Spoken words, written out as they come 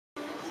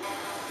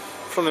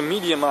From the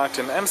Media Markt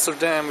in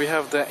Amsterdam, we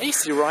have the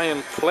AC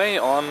Ryan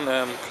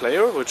PlayOn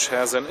player, which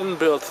has an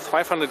inbuilt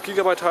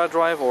 500GB hard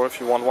drive, or if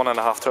you want 1.5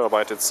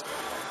 TB, it's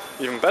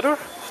even better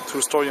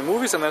to store your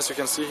movies. And as you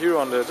can see here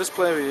on the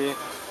display,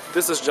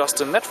 this is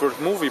just a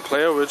network movie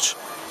player, which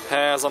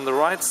has on the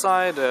right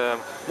side a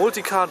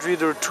multi-card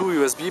reader, 2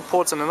 USB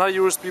ports and another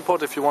USB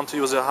port. If you want to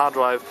use a hard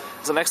drive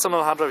as an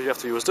external hard drive, you have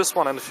to use this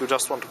one, and if you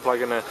just want to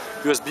plug in a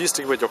USB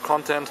stick with your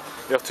content,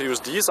 you have to use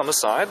these. On the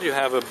side you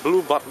have a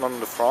blue button on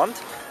the front,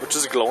 which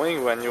is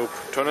glowing when you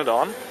turn it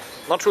on.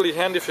 Not really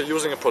handy if you're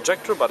using a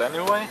projector, but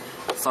anyway,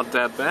 it's not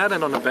that bad.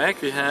 And on the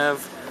back we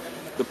have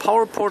the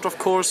power port, of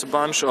course, a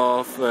bunch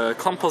of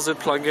composite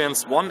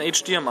plugins, one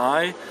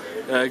HDMI,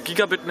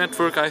 gigabit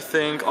network, I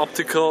think,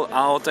 optical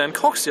out and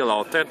coaxial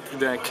out. That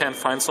I can't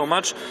find so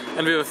much.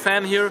 And we have a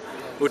fan here,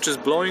 which is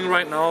blowing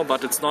right now,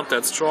 but it's not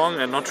that strong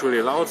and not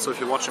really loud. So if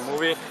you watch a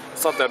movie,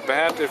 it's not that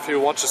bad. If you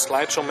watch a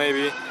slideshow,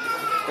 maybe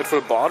it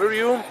will bother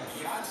you.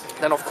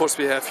 Then, of course,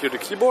 we have here the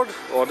keyboard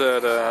or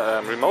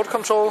the remote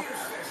control.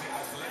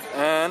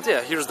 And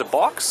yeah, here's the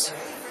box,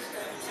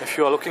 if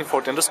you are looking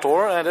for it in the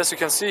store. And as you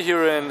can see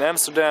here in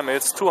Amsterdam,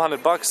 it's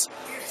 $200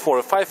 for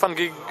a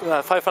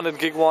 500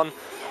 gig one.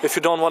 If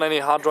you don't want any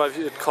hard drive,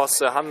 it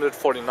costs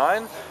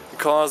 $149,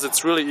 because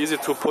it's really easy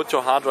to put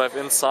your hard drive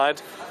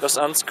inside. Just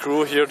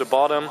unscrew here the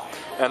bottom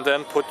and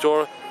then put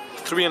your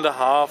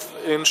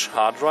 3.5-inch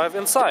hard drive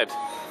inside.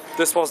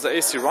 This was the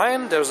AC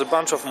Ryan. There's a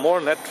bunch of more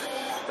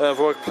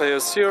network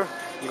players here.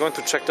 I'm going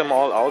to check them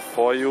all out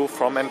for you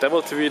from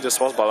Endeavor TV. This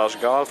was Balazs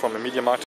Gal from the Media Markt.